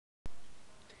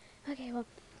Okay, well,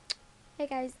 hey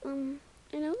guys, I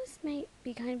know this might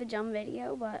be kind of a dumb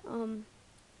video, but,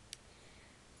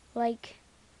 like,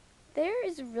 there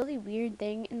is a really weird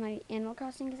thing in my Animal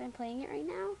Crossing because I'm playing it right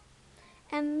now,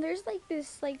 and there's, like,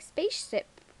 this, like, spaceship,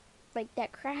 like,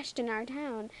 that crashed in our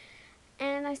town,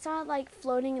 and I saw it, like,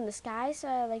 floating in the sky, so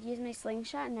I, like, used my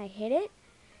slingshot and I hit it,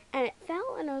 and it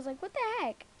fell, and I was like, what the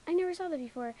heck? I never saw that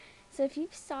before. So if you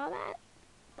saw that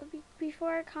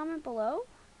before, comment below,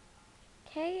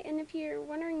 okay? And if you're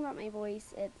wondering about my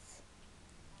voice,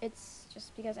 it's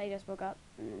just because I just woke up,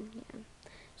 and yeah, I'm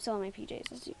still in my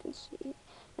PJs, as you can see,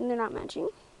 and they're not matching.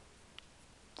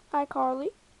 Hi,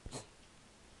 Carly.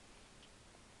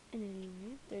 And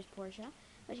anyway, there's Portia,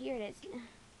 but here it is.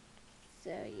 So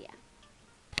yeah,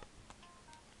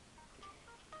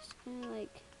 just kind of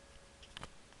like,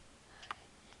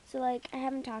 so like I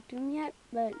haven't talked to him yet,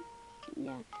 but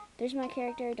yeah, there's my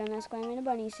character. Don't ask why I'm in a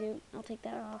bunny suit. I'll take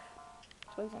that off.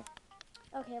 Just 1 sec.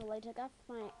 Okay, well I took off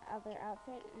my other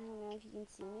outfit. I don't know if you can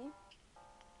see me,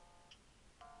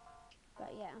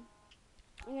 but yeah,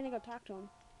 I'm gonna go talk to him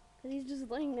because he's just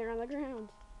laying there on the ground.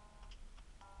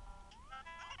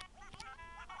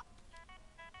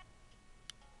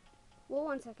 Well,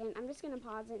 1 second. I'm just gonna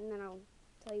pause it and then I'll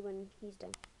tell you when he's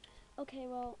done. Okay,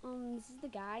 well, this is the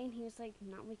guy, and he was like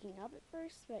not waking up at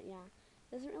first, but yeah,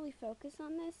 doesn't really focus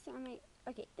on this. So I might.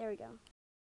 Okay, there we go.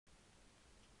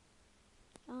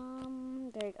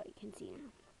 There we go. You can see now.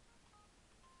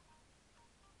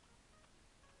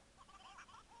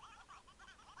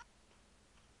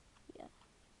 Yeah.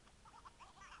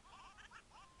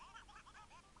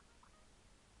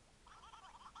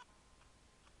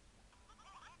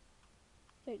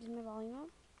 Wait, is my volume up?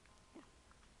 Yeah.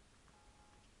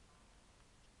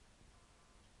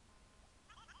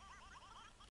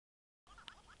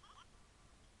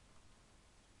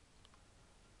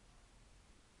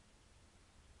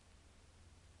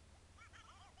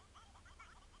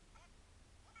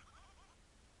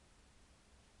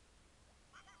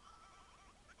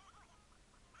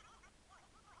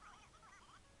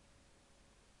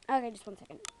 Okay, just 1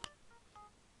 second.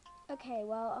 Okay,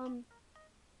 well,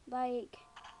 like,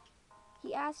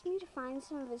 he asked me to find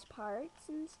some of his parts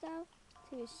and stuff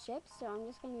to his ship, so I'm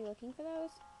just gonna be looking for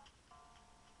those.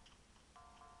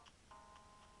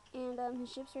 And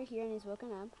his ship's right here, and he's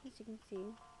woken up, as you can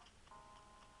see.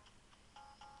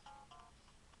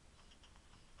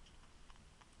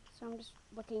 So I'm just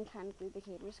looking kind of through the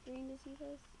camera screen to see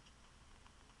this.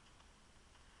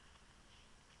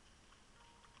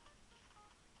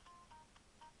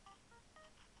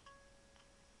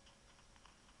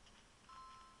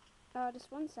 Just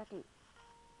 1 second.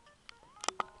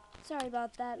 Sorry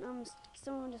about that.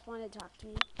 Someone just wanted to talk to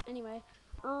me. Anyway,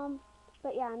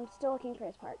 but yeah, I'm still looking for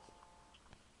his parts.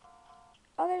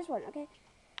 Oh, there's one. Okay,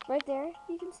 right there.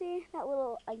 You can see that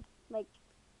little like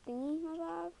thingy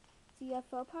above. It's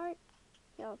a UFO part.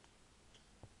 Yo,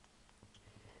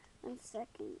 1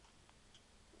 second.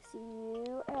 It's a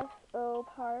UFO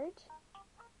part.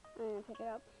 I'm gonna pick it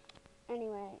up.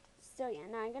 Anyway, so yeah,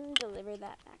 now I'm gonna deliver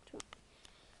that back to him.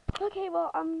 Okay, well,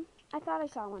 I thought I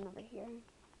saw one over here.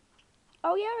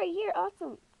 Oh yeah, right here.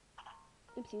 Awesome.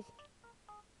 Oopsies.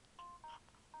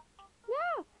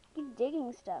 No, keep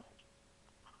digging stuff.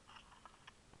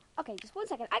 Okay, just 1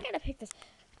 second. I gotta pick this.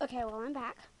 Okay, well, I'm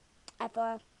back at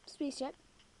the spaceship.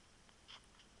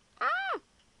 Ah!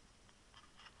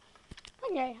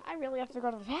 Okay, I really have to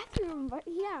go to the bathroom, but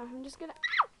yeah, I'm just gonna.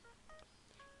 Ah!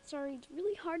 Sorry, it's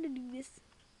really hard to do this.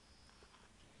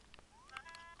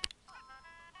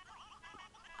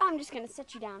 I'm just gonna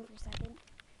set you down for a second.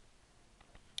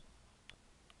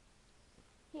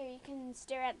 Here, you can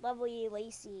stare at lovely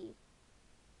Lacey.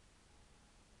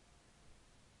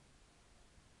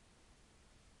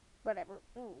 Whatever.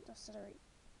 Just sit right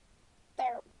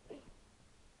there.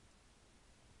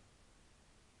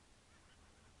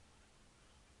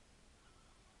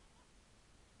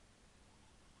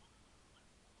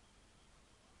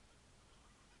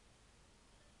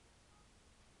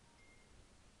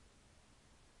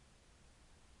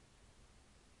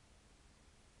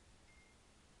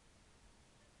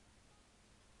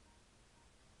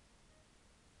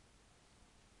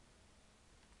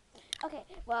 Okay,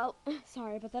 well,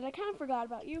 sorry about that. I kind of forgot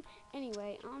about you.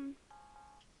 Anyway,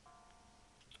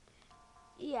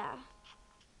 yeah.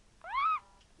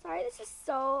 Sorry, this is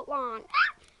so long.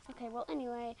 Okay, well,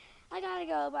 anyway, I gotta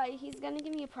go, but he's gonna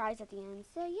give me a prize at the end.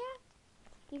 So, yeah,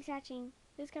 thanks for watching.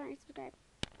 Please comment and subscribe.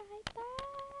 Bye, bye.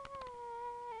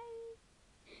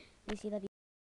 Lucy, love you.